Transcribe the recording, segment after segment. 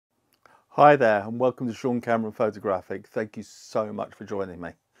Hi there and welcome to Sean Cameron Photographic. Thank you so much for joining me.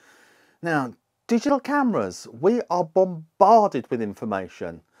 Now, digital cameras, we are bombarded with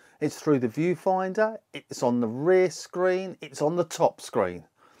information. It's through the viewfinder, it's on the rear screen, it's on the top screen.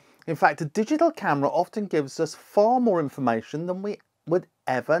 In fact, a digital camera often gives us far more information than we would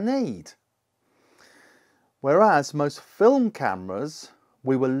ever need. Whereas most film cameras,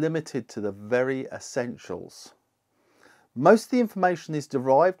 we were limited to the very essentials. Most of the information is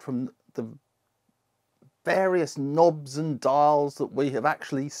derived from the various knobs and dials that we have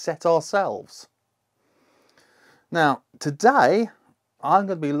actually set ourselves. Now, today I'm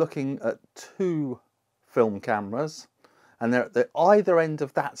going to be looking at two film cameras, and they're at the either end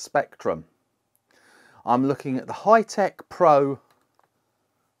of that spectrum. I'm looking at the high-tech Pro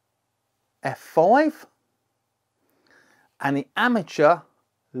F5 and the amateur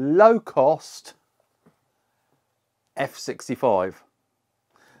low-cost F65.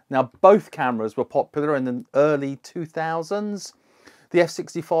 Now, both cameras were popular in the early 2000s. The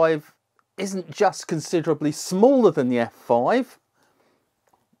F65 isn't just considerably smaller than the F5,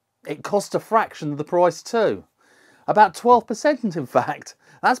 it cost a fraction of the price too. About 12% in fact.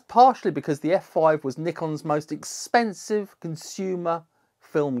 That's partially because the F5 was Nikon's most expensive consumer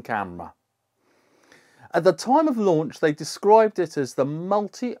film camera. At the time of launch, they described it as the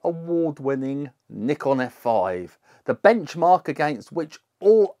multi-award winning Nikon F5, the benchmark against which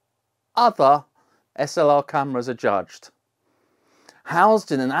all other SLR cameras are judged.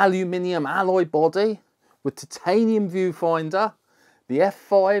 Housed in an aluminium alloy body with titanium viewfinder, the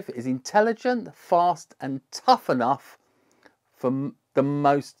F5 is intelligent, fast and tough enough for the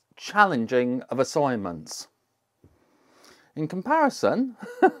most challenging of assignments. In comparison,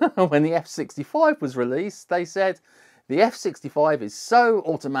 when the F65 was released, they said the F65 is so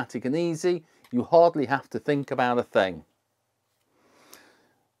automatic and easy, you hardly have to think about a thing.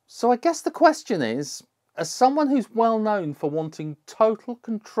 So I guess the question is, as someone who's well known for wanting total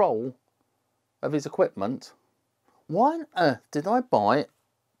control of his equipment, why on earth did I buy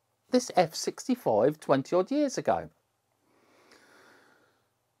this F65 20 odd years ago?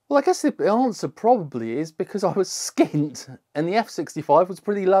 Well, I guess the answer probably is because I was skint and the F65 was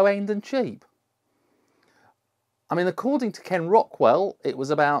pretty low end and cheap. I mean, according to Ken Rockwell, it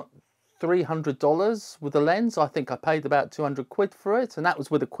was about $300 with a lens. I think I paid about 200 quid for it, and that was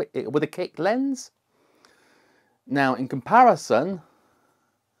with a kick lens. Now, in comparison,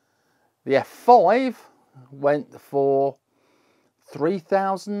 the F5 went for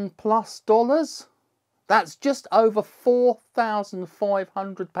 $3,000 plus. That's just over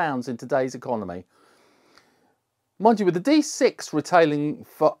 £4,500 in today's economy. Mind you, with the D6 retailing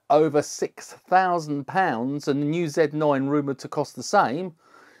for over £6,000 and the new Z9 rumoured to cost the same,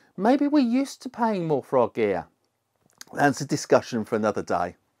 maybe we're used to paying more for our gear. That's a discussion for another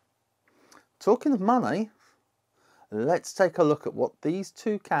day. Talking of money, let's take a look at what these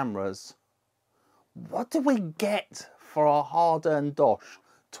two cameras, what did we get for our hard-earned dosh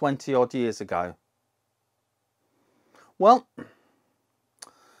 20 odd years ago? Well,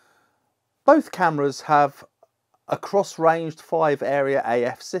 both cameras have a cross-ranged 5-area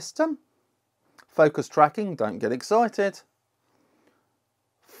AF system, focus tracking, don't get excited,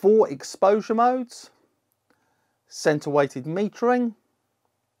 4 exposure modes, center-weighted metering.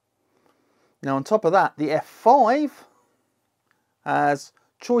 Now on top of that, the F5 has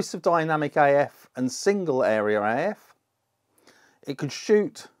choice of dynamic AF and single area AF. It could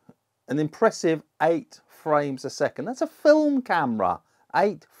shoot an impressive 8 frames a second. That's a film camera,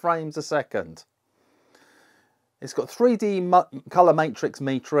 8 frames a second. It's got 3D color matrix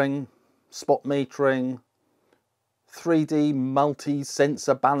metering, spot metering, 3D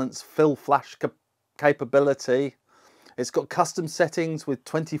multi-sensor balance fill flash capability. It's got custom settings with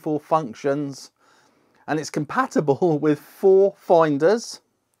 24 functions, and it's compatible with 4 finders,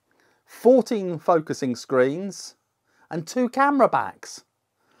 14 focusing screens and 2 camera backs.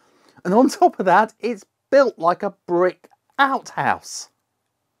 And on top of that, it's built like a brick outhouse.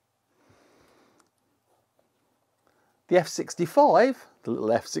 The F65, the little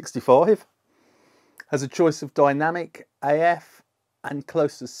F65, has a choice of dynamic AF and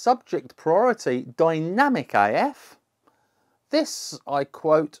close to subject priority dynamic AF. This, I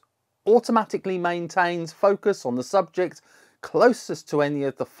quote, automatically maintains focus on the subject closest to any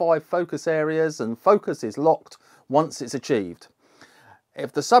of the 5 focus areas, and focus is locked once it's achieved.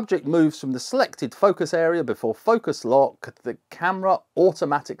 If the subject moves from the selected focus area before focus lock, the camera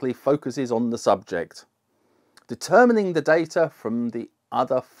automatically focuses on the subject, determining the data from the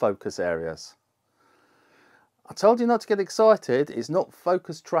other focus areas. I told you not to get excited. It's not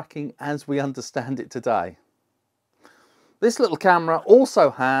focus tracking as we understand it today. This little camera also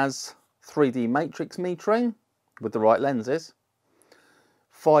has 3D matrix metering with the right lenses,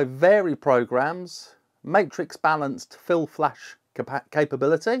 5 vary programs, matrix balanced fill flash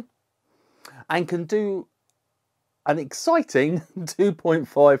capability, and can do an exciting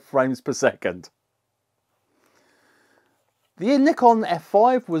 2.5 frames per second. The Nikon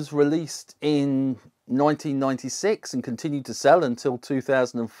F5 was released in 1996 and continued to sell until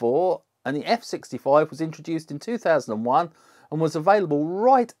 2004, and the F65 was introduced in 2001 and was available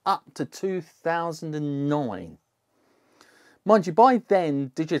right up to 2009. Mind you, by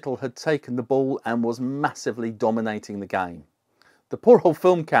then digital had taken the ball and was massively dominating the game. The poor old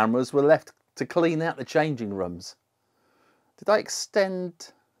film cameras were left to clean out the changing rooms. Did I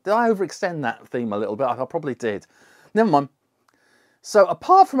overextend that theme a little bit? I probably did. Never mind. So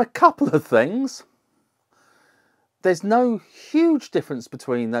apart from a couple of things, there's no huge difference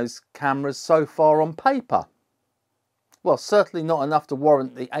between those cameras so far on paper. Well, certainly not enough to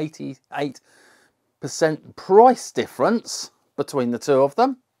warrant the 88% price difference between the two of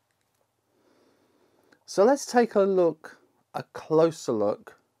them. So let's take a closer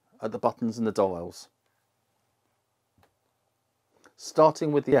look at the buttons and the dials.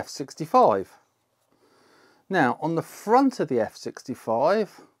 Starting with the F65. Now, on the front of the F65,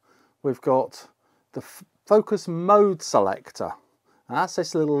 we've got the focus mode selector. And that's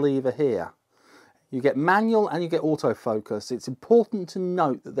this little lever here. You get manual and you get autofocus. It's important to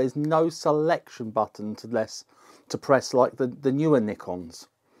note that there's no selection button to press like the newer Nikons.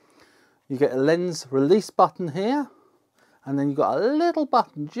 You get a lens release button here, and then you've got a little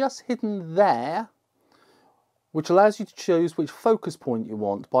button just hidden there, which allows you to choose which focus point you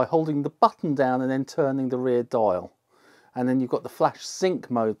want by holding the button down and then turning the rear dial. And then you've got the flash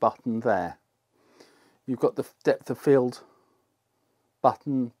sync mode button there. You've got the depth of field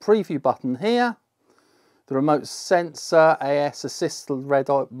button, preview button here, the remote sensor, AS assist, red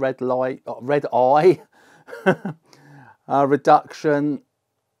eye reduction,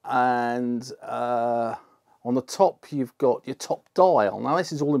 and on the top you've got your top dial. Now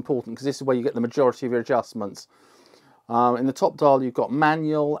this is all important because this is where you get the majority of your adjustments. In the top dial you've got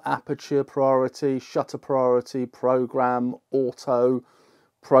manual, aperture priority, shutter priority, program, auto,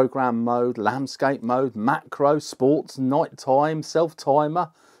 program mode, landscape mode, macro, sports, nighttime, self-timer.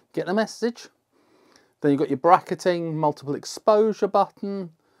 Get the message? Then you've got your bracketing, multiple exposure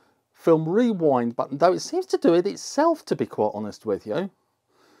button, film rewind button, though it seems to do it itself, to be quite honest with you.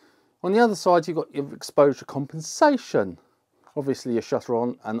 On the other side you've got your exposure compensation, obviously your shutter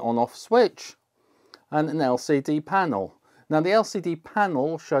on and on off switch, and an LCD panel. Now the LCD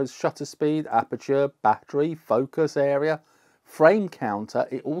panel shows shutter speed, aperture, battery, focus area, frame counter.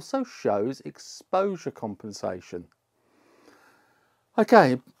 It also shows exposure compensation.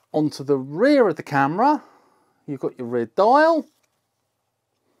 Okay, onto the rear of the camera, you've got your rear dial,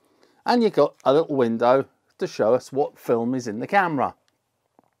 and you've got a little window to show us what film is in the camera.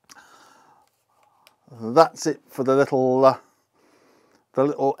 That's it for the little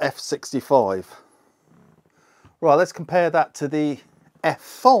F65. Right, let's compare that to the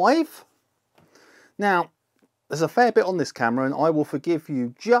F5. Now, there's a fair bit on this camera, and I will forgive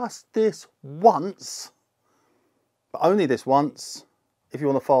you just this once, but only this once, if you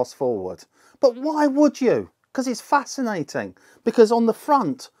want to fast forward. But why would you? Because it's fascinating. Because on the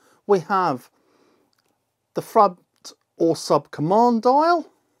front, we have the front or sub command dial.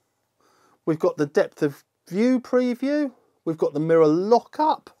 We've got the depth of view preview. We've got the mirror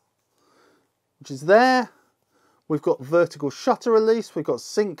lockup, which is there. We've got vertical shutter release. We've got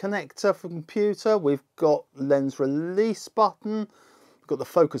sync connector for computer. We've got lens release button. We've got the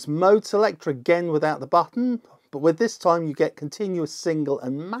focus mode selector, again without the button. But with this time you get continuous, single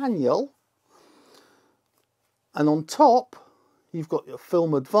and manual. And on top, you've got your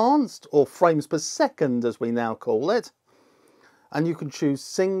film advanced, or frames per second as we now call it. And you can choose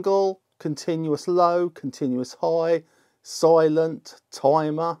single, continuous low, continuous high, silent,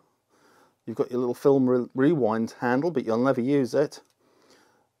 timer. You've got your little film rewind handle, but you'll never use it.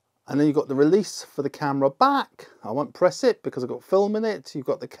 And then you've got the release for the camera back. I won't press it because I've got film in it. You've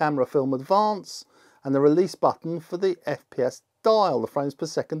got the camera film advance and the release button for the FPS dial, the frames per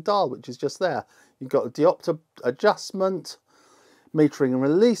second dial, which is just there. You've got a diopter adjustment, metering and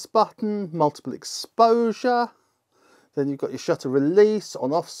release button, multiple exposure. Then you've got your shutter release,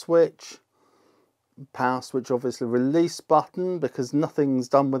 on off switch, power switch, obviously release button, because nothing's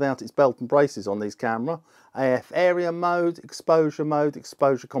done without its belt and braces on these camera. AF area mode,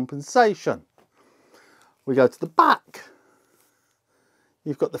 exposure compensation. We go to the back.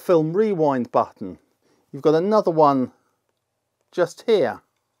 You've got the film rewind button. You've got another one just here.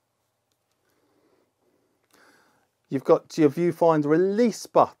 You've got your viewfinder release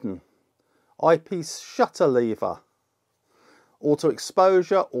button. eyepiece shutter lever, auto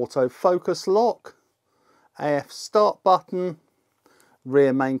exposure, auto focus lock, AF start button,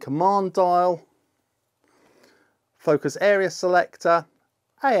 rear main command dial, focus area selector,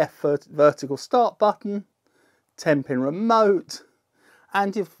 AF vertical start button, 10-pin remote,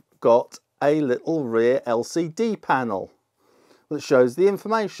 and you've got a little rear LCD panel that shows the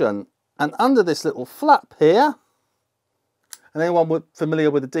information. And under this little flap here, and anyone familiar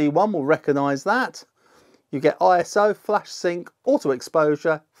with the D1 will recognise that, you get ISO, flash sync, auto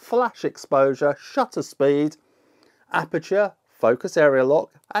exposure, flash exposure, shutter speed, aperture, focus area lock,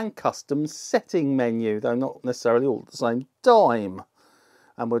 and custom setting menu, though not necessarily all at the same time.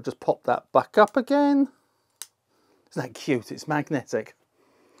 And we'll just pop that back up again. Isn't that cute? It's magnetic.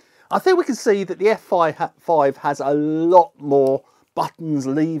 I think we can see that the F5 has a lot more buttons,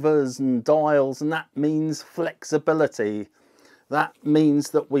 levers and dials, and that means flexibility. That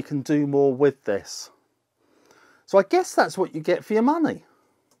means that we can do more with this. So I guess that's what you get for your money.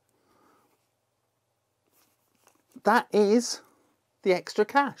 That is the extra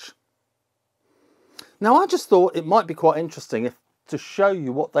cash. Now I just thought it might be quite interesting to show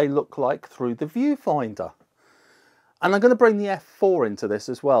you what they look like through the viewfinder. And I'm going to bring the F4 into this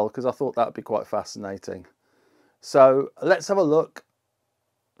as well, because I thought that would be quite fascinating. So let's have a look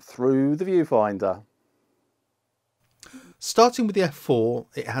through the viewfinder. Starting with the F4,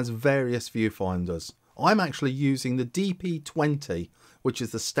 it has various viewfinders. I'm actually using the DP20, which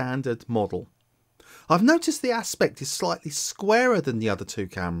is the standard model. I've noticed the aspect is slightly squarer than the other two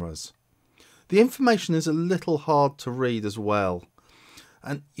cameras. The information is a little hard to read as well,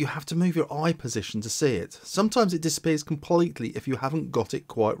 and you have to move your eye position to see it. Sometimes it disappears completely if you haven't got it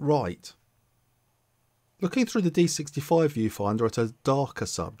quite right. Looking through the D65 viewfinder at a darker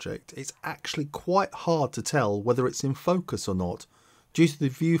subject, it's actually quite hard to tell whether it's in focus or not, due to the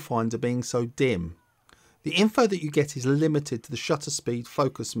viewfinder being so dim. The info that you get is limited to the shutter speed,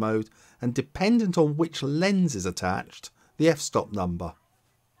 focus mode, and dependent on which lens is attached, the f-stop number.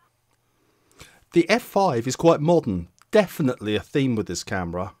 The F5 is quite modern, definitely a theme with this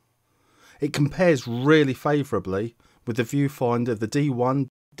camera. It compares really favourably with the viewfinder of the D1,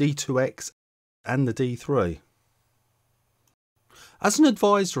 D2X and the D3. As an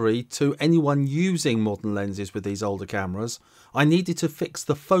advisory to anyone using modern lenses with these older cameras, I needed to fix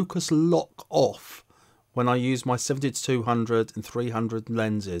the focus lock off when I used my 70-200 and 300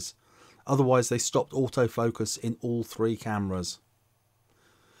 lenses. Otherwise they stopped autofocus in all three cameras.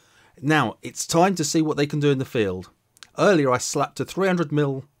 Now it's time to see what they can do in the field. Earlier I slapped a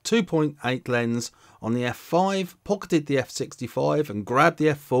 300mm 2.8 lens on the F5, pocketed the F65 and grabbed the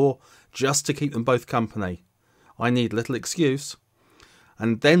F4 just to keep them both company. I need little excuse.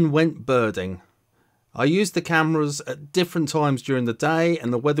 And then went birding. I used the cameras at different times during the day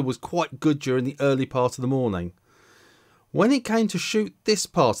and the weather was quite good during the early part of the morning. When it came to shoot this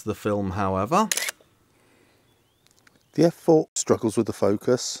part of the film, however, the F4 struggles with the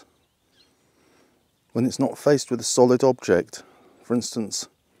focus when it's not faced with a solid object. For instance,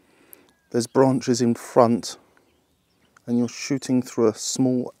 there's branches in front and you're shooting through a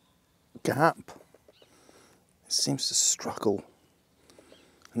small gap. It seems to struggle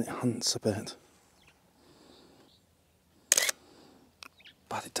and it hunts a bit.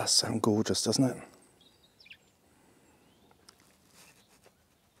 But it does sound gorgeous, doesn't it?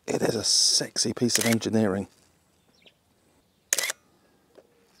 It is a sexy piece of engineering.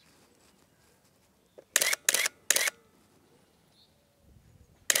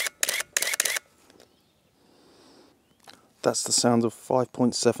 That's the sound of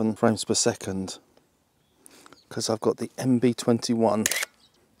 5.7 frames per second, because I've got the MB21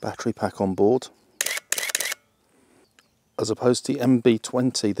 battery pack on board, as opposed to the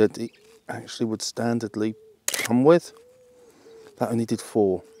MB20 that it actually would standardly come with. That only did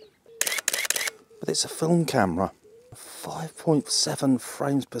 4. But it's a film camera. 5.7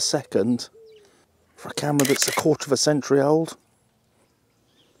 frames per second for a camera that's a quarter of a century old.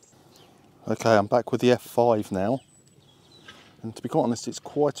 Okay, I'm back with the F5 now. And to be quite honest, it's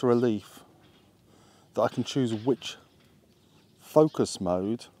quite a relief that I can choose which focus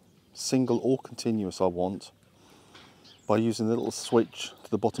mode, single or continuous, I want by using the little switch to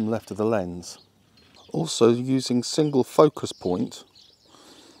the bottom left of the lens. Also, using single focus point,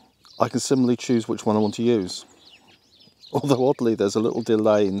 I can similarly choose which one I want to use. Although oddly, there's a little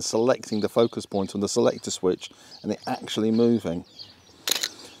delay in selecting the focus point on the selector switch and it actually moving.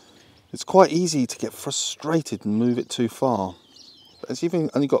 It's quite easy to get frustrated and move it too far. But as you've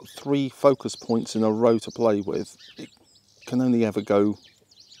only got 3 focus points in a row to play with, it can only ever go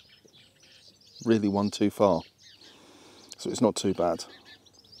really one too far. So it's not too bad.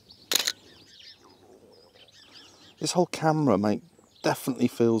 This whole camera, mate, definitely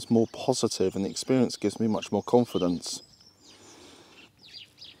feels more positive, and the experience gives me much more confidence.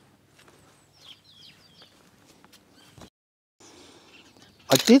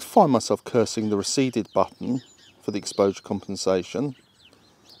 I did find myself cursing the receded button for the exposure compensation.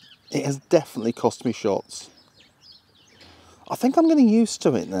 It has definitely cost me shots. I think I'm getting used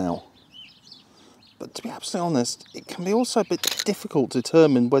to it now. But to be absolutely honest, it can be also a bit difficult to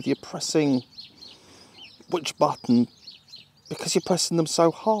determine whether you're pressing which button because you're pressing them so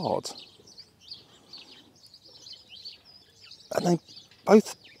hard. And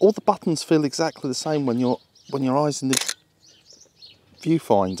all the buttons feel exactly the same when your eyes in the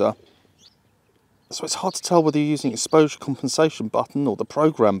viewfinder. So it's hard to tell whether you're using exposure compensation button or the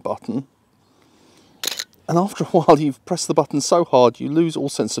program button. And after a while you've pressed the button so hard you lose all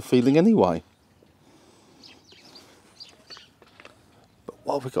sense of feeling anyway. But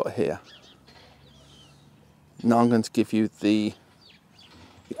what have we got here? Now I'm going to give you the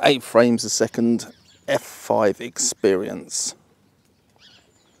 8 frames a second F5 experience.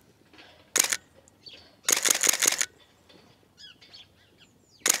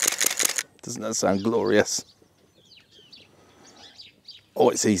 Doesn't that sound glorious? Oh,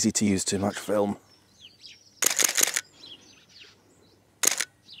 it's easy to use too much film.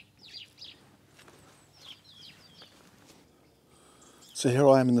 So here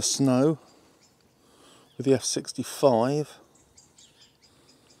I am in the snow with the F65,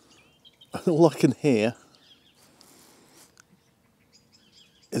 and all I can hear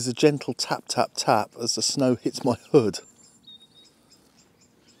is a gentle tap tap tap as the snow hits my hood.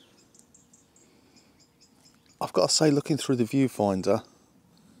 I've got to say, looking through the viewfinder,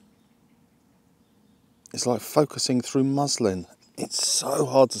 it's like focusing through muslin. It's so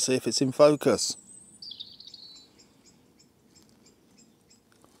hard to see if it's in focus.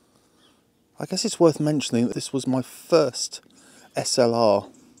 I guess it's worth mentioning that this was my first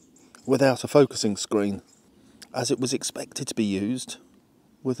SLR without a focusing screen, as it was expected to be used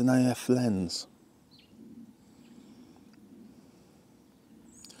with an AF lens.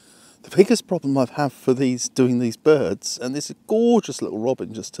 The biggest problem I've had for doing these birds, and this gorgeous little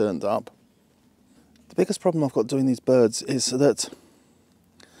robin just turned up, the biggest problem I've got doing these birds is that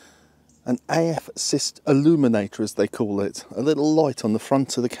an AF assist illuminator, as they call it, a little light on the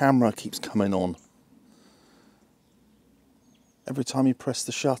front of the camera keeps coming on every time you press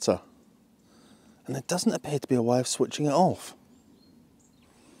the shutter, and there doesn't appear to be a way of switching it off.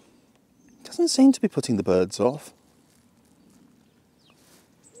 It doesn't seem to be putting the birds off.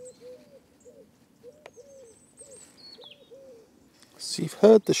 So you've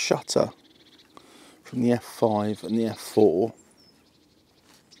heard the shutter from the F5 and the F4,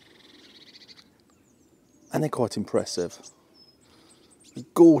 and they're quite impressive. A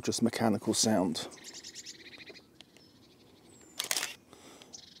gorgeous mechanical sound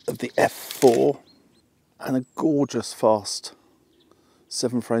of the F4, and a gorgeous fast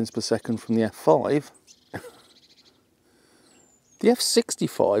 7 frames per second from the F5. The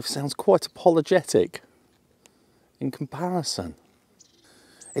F65 sounds quite apologetic in comparison.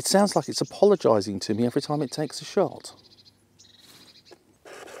 It sounds like it's apologising to me every time it takes a shot.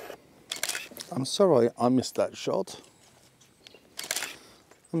 I'm sorry I missed that shot.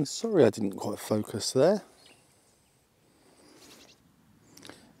 I'm sorry I didn't quite focus there.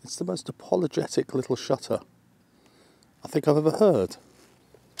 It's the most apologetic little shutter I think I've ever heard.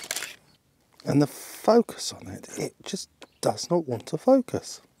 And the focus on it, it just does not want to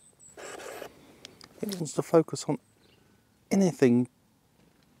focus. It wants to focus on anything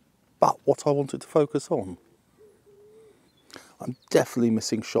but what I want it to focus on. I'm definitely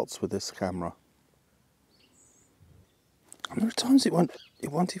missing shots with this camera. And there are times it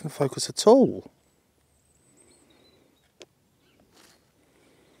won't even focus at all.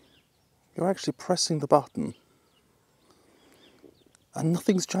 You're actually pressing the button and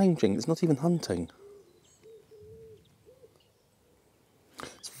nothing's changing. It's not even hunting.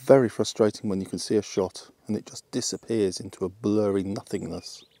 It's very frustrating when you can see a shot and it just disappears into a blurry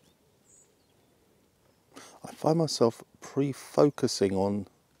nothingness. I find myself pre-focusing on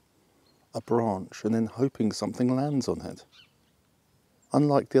a branch and then hoping something lands on it.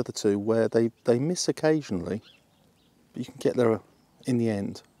 Unlike the other two where they miss occasionally, but you can get there in the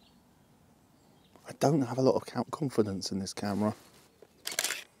end. I don't have a lot of confidence in this camera.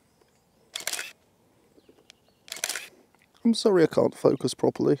 I'm sorry I can't focus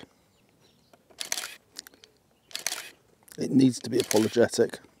properly. It needs to be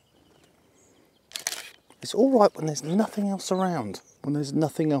apologetic. It's all right when there's nothing else around, when there's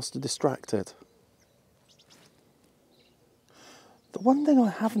nothing else to distract it. The one thing I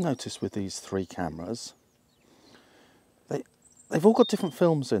have noticed with these 3 cameras They've all got different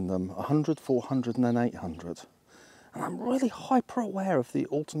films in them, 100, 400 and then 800. And I'm really hyper aware of the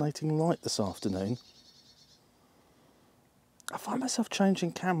alternating light this afternoon. I find myself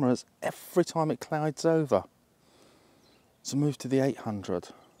changing cameras every time it clouds over. So move to the 800.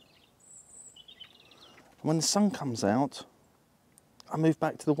 And when the sun comes out, I move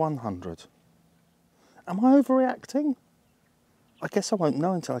back to the 100. Am I overreacting? I guess I won't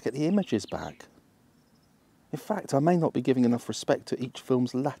know until I get the images back. In fact, I may not be giving enough respect to each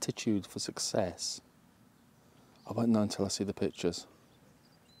film's latitude for success. I won't know until I see the pictures.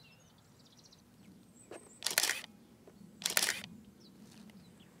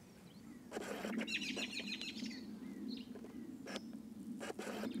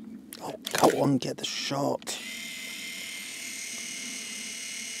 Oh, go on, get the shot.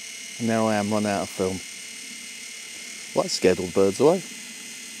 And now I am run out of film. Well, that scared all the birds away.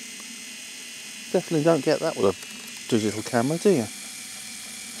 Definitely don't get that with a digital camera, do you?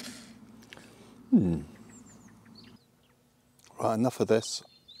 Right, enough of this.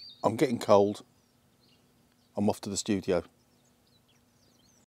 I'm getting cold. I'm off to the studio.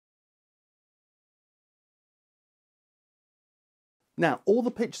 Now, all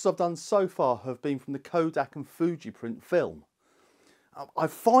the pictures I've done so far have been from the Kodak and Fuji print film.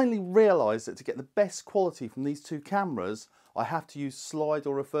 I've finally realised that to get the best quality from these two cameras, I have to use slide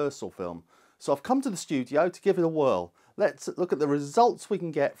or reversal film. So I've come to the studio to give it a whirl. Let's look at the results we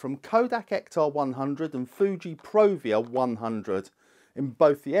can get from Kodak Ektar 100 and Fuji Provia 100 in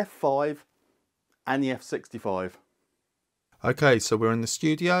both the F5 and the F65. Okay, so we're in the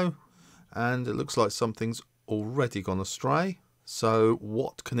studio and it looks like something's already gone astray. So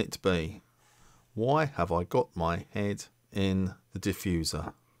what can it be? Why have I got my head in the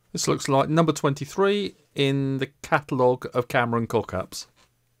diffuser? This looks like number 23 in the catalogue of Cameron cock-ups.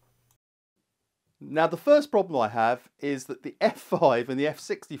 Now the first problem I have is that the F5 and the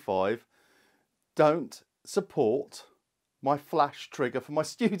F65 don't support my flash trigger for my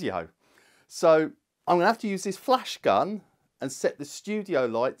studio. So I'm going to have to use this flash gun and set the studio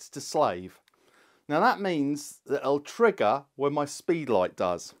lights to slave. Now that means that it'll trigger when my speed light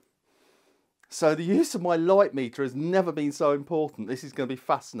does. So the use of my light meter has never been so important. This is going to be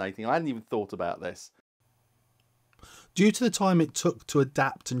fascinating. I hadn't even thought about this. Due to the time it took to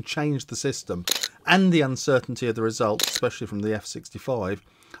adapt and change the system and the uncertainty of the results, especially from the F65,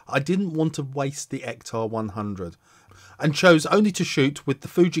 I didn't want to waste the Ektar 100 and chose only to shoot with the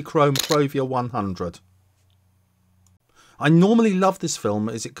Fujichrome Provia 100. I normally love this film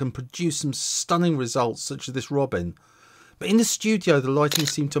as it can produce some stunning results such as this robin, but in the studio the lighting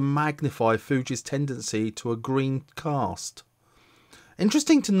seemed to magnify Fuji's tendency to a green cast.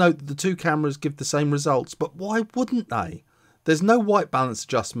 Interesting to note that the two cameras give the same results, but why wouldn't they? There's no white balance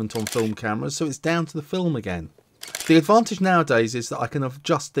adjustment on film cameras, so it's down to the film again. The advantage nowadays is that I can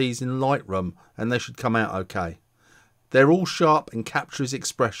adjust these in Lightroom and they should come out okay. They're all sharp and capture his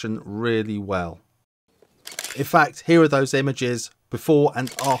expression really well. In fact, here are those images before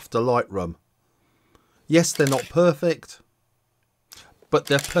and after Lightroom. Yes, they're not perfect, but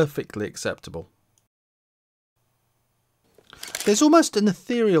they're perfectly acceptable. There's almost an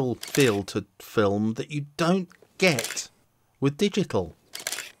ethereal feel to film that you don't get with digital.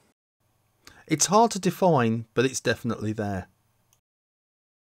 It's hard to define, but it's definitely there.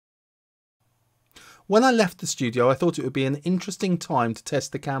 When I left the studio, I thought it would be an interesting time to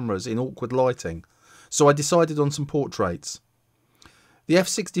test the cameras in awkward lighting, so I decided on some portraits. The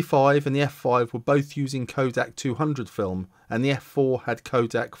F65 and the F5 were both using Kodak 200 film, and the F4 had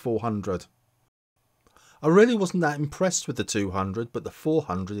Kodak 400. I really wasn't that impressed with the 200, but the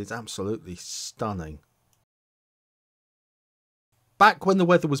 400 is absolutely stunning. Back when the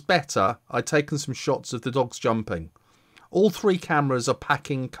weather was better, I'd taken some shots of the dogs jumping. All three cameras are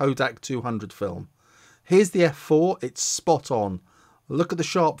packing Kodak 200 film. Here's the F4, it's spot on. Look at the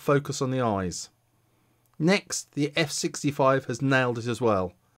sharp focus on the eyes. Next, the F65 has nailed it as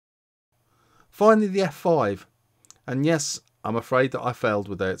well. Finally the F5, and yes, I'm afraid that I failed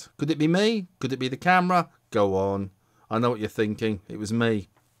with it. Could it be me? Could it be the camera? Go on. I know what you're thinking. It was me.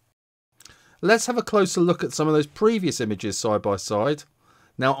 Let's have a closer look at some of those previous images side by side.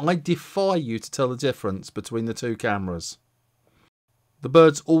 Now, I defy you to tell the difference between the two cameras. The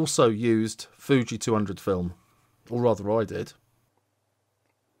birds also used Fuji 200 film. Or rather, I did.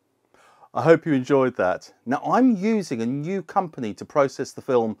 I hope you enjoyed that. Now, I'm using a new company to process the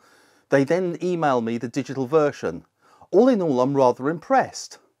film. They then email me the digital version. All in all, I'm rather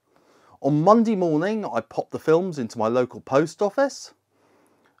impressed. On Monday morning, I popped the films into my local post office.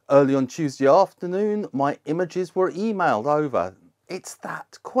 Early on Tuesday afternoon, my images were emailed over. It's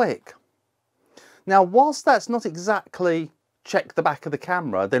that quick. Now, whilst that's not exactly check the back of the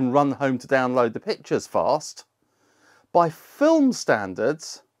camera, then run home to download the pictures fast. By film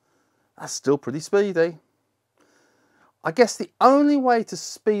standards, that's still pretty speedy. I guess the only way to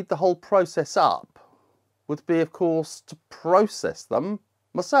speed the whole process up would be, of course, to process them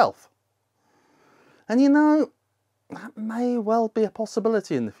myself. And you know, that may well be a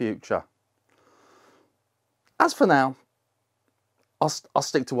possibility in the future. As for now, I'll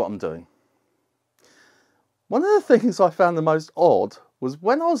stick to what I'm doing. One of the things I found the most odd was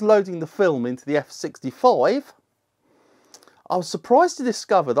when I was loading the film into the F65, I was surprised to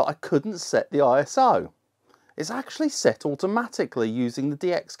discover that I couldn't set the ISO. It's actually set automatically using the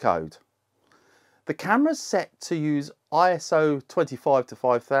DX code. The camera's set to use ISO 25 to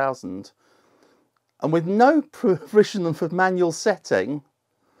 5000, and with no provision for manual setting,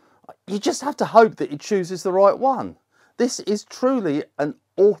 you just have to hope that it chooses the right one. This is truly an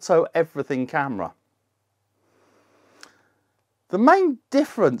auto everything camera. The main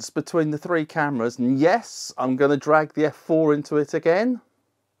difference between the three cameras, and yes, I'm going to drag the F4 into it again,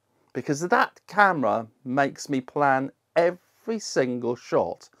 because that camera makes me plan every single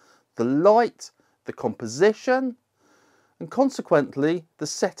shot. The light, the composition, and consequently the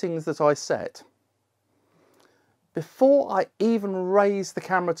settings that I set. Before I even raise the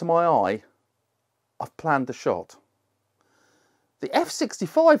camera to my eye, I've planned the shot. The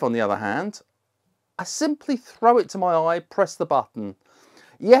F65, on the other hand, I simply throw it to my eye, press the button.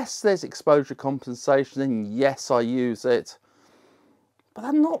 Yes, there's exposure compensation, and yes, I use it, but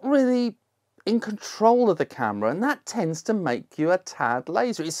I'm not really in control of the camera, and that tends to make you a tad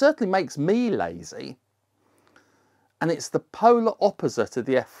lazy. It certainly makes me lazy, and it's the polar opposite of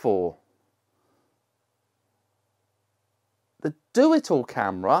the F4. The do-it-all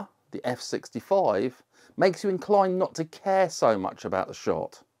camera, the F65, makes you inclined not to care so much about the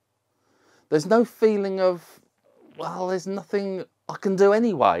shot. There's no feeling of, well, there's nothing I can do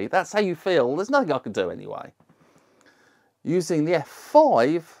anyway. That's how you feel. There's nothing I can do anyway. Using the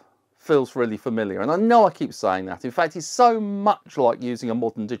F5 feels really familiar, and I know I keep saying that. In fact, it's so much like using a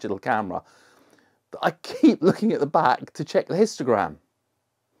modern digital camera that I keep looking at the back to check the histogram.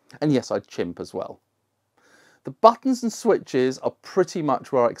 And yes, I chimp as well. The buttons and switches are pretty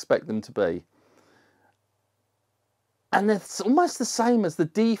much where I expect them to be. And it's almost the same as the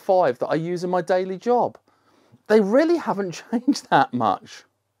D5 that I use in my daily job. They really haven't changed that much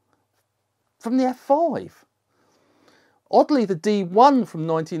from the F5. Oddly, the D1 from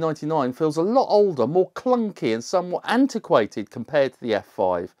 1999 feels a lot older, more clunky and somewhat antiquated compared to the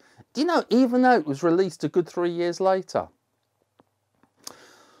F5. Do you know, even though it was released a good 3 years later.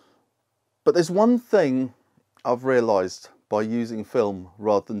 But there's one thing I've realised by using film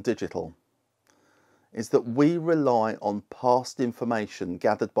rather than digital, is that we rely on past information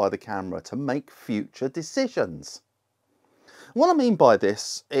gathered by the camera to make future decisions. What I mean by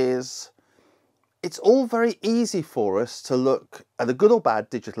this is it's all very easy for us to look at a good or bad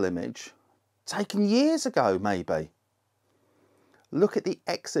digital image taken years ago maybe. Look at the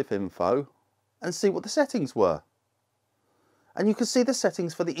EXIF info and see what the settings were. And you can see the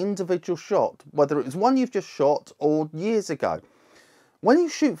settings for the individual shot, whether it was one you've just shot or years ago. When you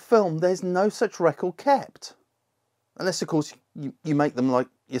shoot film, there's no such record kept. Unless, of course, you make them like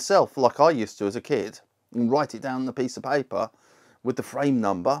yourself, like I used to as a kid, and write it down on a piece of paper with the frame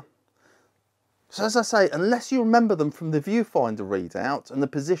number. So as I say, unless you remember them from the viewfinder readout and the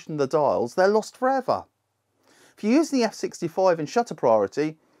position of the dials, they're lost forever. If you use the F65 in shutter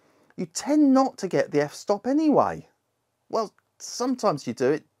priority, you tend not to get the f-stop anyway. Well, sometimes you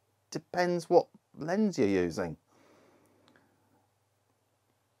do, it depends what lens you're using.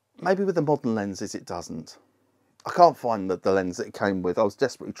 Maybe with the modern lenses it doesn't. I can't find the lens that it came with. I was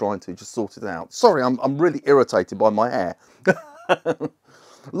desperately trying to just sort it out. Sorry, I'm really irritated by my hair.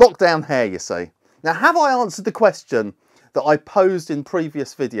 Lockdown hair, you see. Now, have I answered the question that I posed in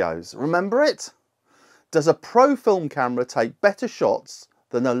previous videos? Remember it? Does a pro film camera take better shots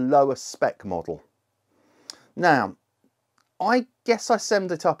than a lower spec model? Now, I guess I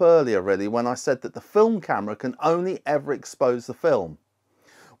summed it up earlier really when I said that the film camera can only ever expose the film.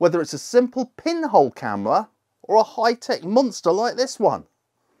 Whether it's a simple pinhole camera or a high-tech monster like this one.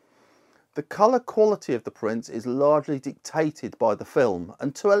 The colour quality of the print is largely dictated by the film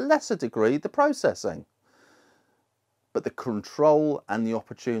and to a lesser degree the processing. But the control and the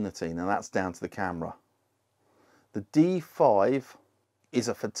opportunity, now that's down to the camera. The D5 is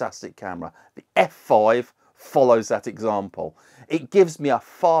a fantastic camera. The F5 follows that example. It gives me a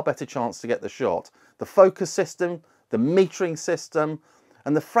far better chance to get the shot. The focus system, the metering system,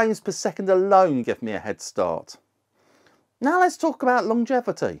 and the frames per second alone give me a head start. Now let's talk about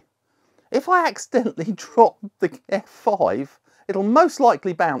longevity. If I accidentally drop the F5, it'll most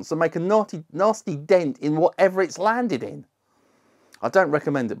likely bounce and make a nasty dent in whatever it's landed in. I don't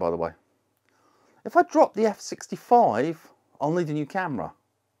recommend it, by the way. If I drop the F65, I'll need a new camera.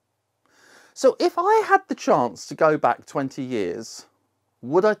 So if I had the chance to go back 20 years,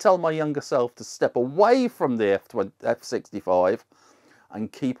 would I tell my younger self to step away from the F65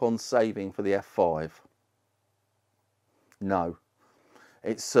 and keep on saving for the F5? No.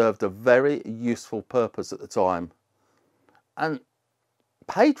 It served a very useful purpose at the time and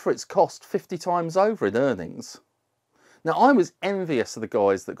paid for its cost 50 times over in earnings. Now, I was envious of the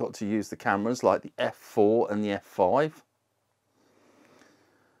guys that got to use the cameras like the F4 and the F5.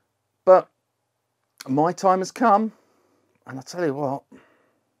 But my time has come, and I tell you what,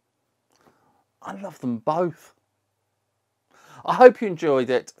 I love them both. I hope you enjoyed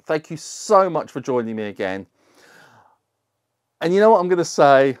it. Thank you so much for joining me again. And you know what I'm going to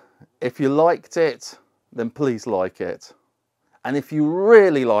say? If you liked it, then please like it. And if you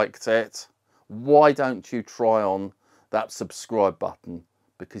really liked it, why don't you try on that subscribe button?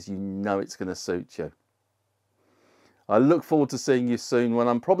 Because you know it's going to suit you. I look forward to seeing you soon when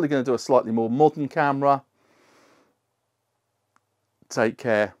I'm probably going to do a slightly more modern camera. Take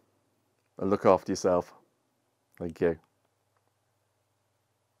care and look after yourself. Thank you.